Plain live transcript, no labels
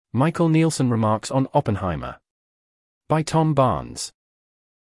Michael Nielsen remarks on Oppenheimer. By Tom Barnes.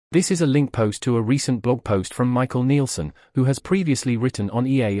 This is a link post to a recent blog post from Michael Nielsen, who has previously written on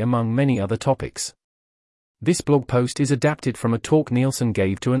EA among many other topics. This blog post is adapted from a talk Nielsen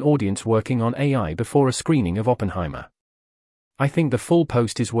gave to an audience working on AI before a screening of Oppenheimer. I think the full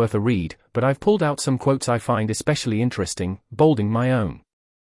post is worth a read, but I've pulled out some quotes I find especially interesting, bolding my own.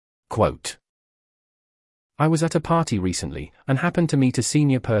 Quote: I was at a party recently, and happened to meet a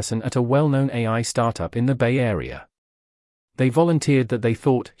senior person at a well-known AI startup in the Bay Area. They volunteered that they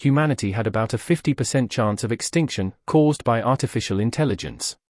thought humanity had about a 50% chance of extinction caused by artificial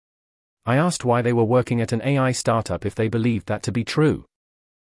intelligence. I asked why they were working at an AI startup if they believed that to be true.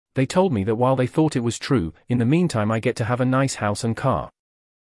 They told me that while they thought it was true, in the meantime I get to have a nice house and car.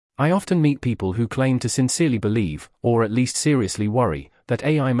 I often meet people who claim to sincerely believe, or at least seriously worry, that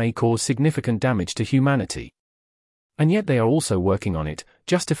AI may cause significant damage to humanity. And yet they are also working on it,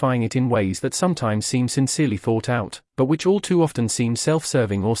 justifying it in ways that sometimes seem sincerely thought out, but which all too often seem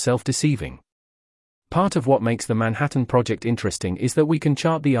self-serving or self-deceiving. Part of what makes the Manhattan Project interesting is that we can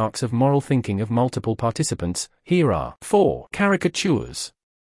chart the arcs of moral thinking of multiple participants. Here are 4 caricatures.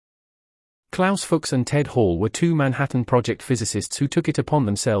 Klaus Fuchs and Ted Hall were 2 Manhattan Project physicists who took it upon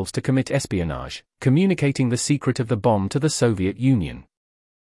themselves to commit espionage, communicating the secret of the bomb to the Soviet Union.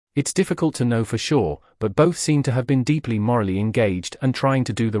 It's difficult to know for sure, but both seem to have been deeply morally engaged and trying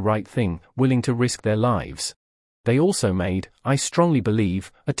to do the right thing, willing to risk their lives. They also made, I strongly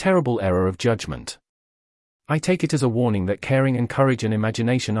believe, a terrible error of judgment. I take it as a warning that caring and courage and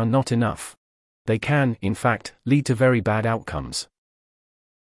imagination are not enough. They can, in fact, lead to very bad outcomes.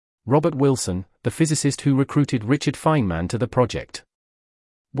 Robert Wilson, the physicist who recruited Richard Feynman to the project.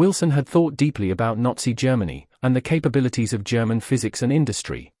 Wilson had thought deeply about Nazi Germany, and the capabilities of German physics and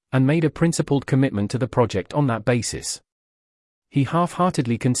industry, and made a principled commitment to the project on that basis. He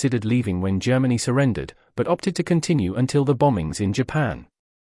half-heartedly considered leaving when Germany surrendered, but opted to continue until the bombings in Japan.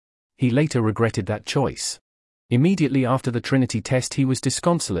 He later regretted that choice. Immediately after the Trinity test he was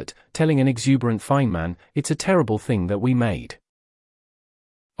disconsolate, telling an exuberant Feynman, "It's a terrible thing that we made."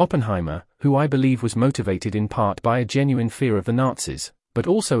 Oppenheimer, who I believe was motivated in part by a genuine fear of the Nazis, but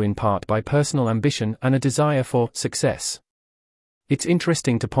also in part by personal ambition and a desire for success. It's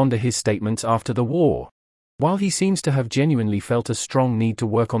interesting to ponder his statements after the war. While he seems to have genuinely felt a strong need to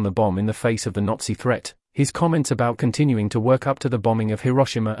work on the bomb in the face of the Nazi threat, his comments about continuing to work up to the bombing of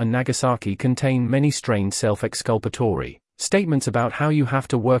Hiroshima and Nagasaki contain many strained self-exculpatory statements about how you have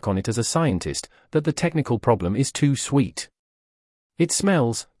to work on it as a scientist, that the technical problem is too sweet. It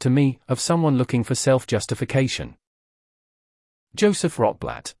smells, to me, of someone looking for self-justification. Joseph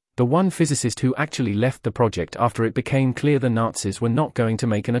Rotblat, the one physicist who actually left the project after it became clear the Nazis were not going to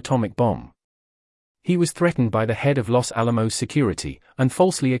make an atomic bomb. He was threatened by the head of Los Alamos security, and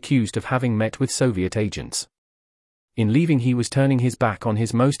falsely accused of having met with Soviet agents. In leaving he was turning his back on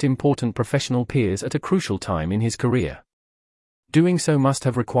his most important professional peers at a crucial time in his career. Doing so must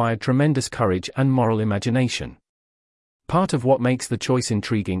have required tremendous courage and moral imagination. Part of what makes the choice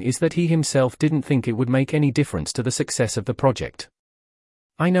intriguing is that he himself didn't think it would make any difference to the success of the project.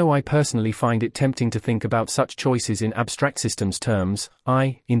 I know I personally find it tempting to think about such choices in abstract systems terms.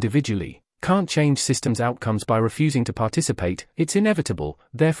 I, individually, can't change systems outcomes by refusing to participate. It's inevitable,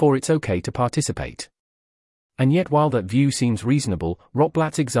 therefore it's okay to participate. And yet while that view seems reasonable,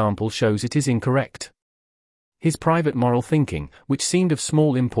 Rotblat's example shows it is incorrect. His private moral thinking, which seemed of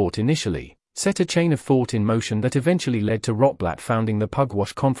small import initially, set a chain of thought in motion that eventually led to Rotblat founding the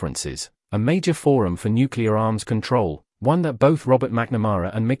Pugwash Conferences, a major forum for nuclear arms control, one that both Robert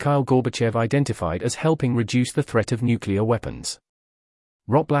McNamara and Mikhail Gorbachev identified as helping reduce the threat of nuclear weapons.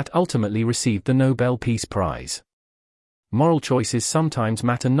 Rotblat ultimately received the Nobel Peace Prize. Moral choices sometimes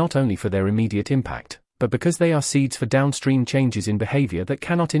matter not only for their immediate impact, but because they are seeds for downstream changes in behavior that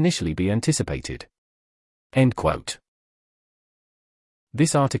cannot initially be anticipated. End quote.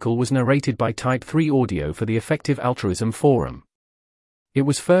 This article was narrated by Type 3 Audio for the Effective Altruism Forum. It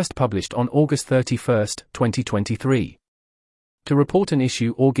was first published on August 31, 2023. To report an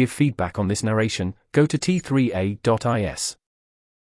issue or give feedback on this narration, go to t3a.is.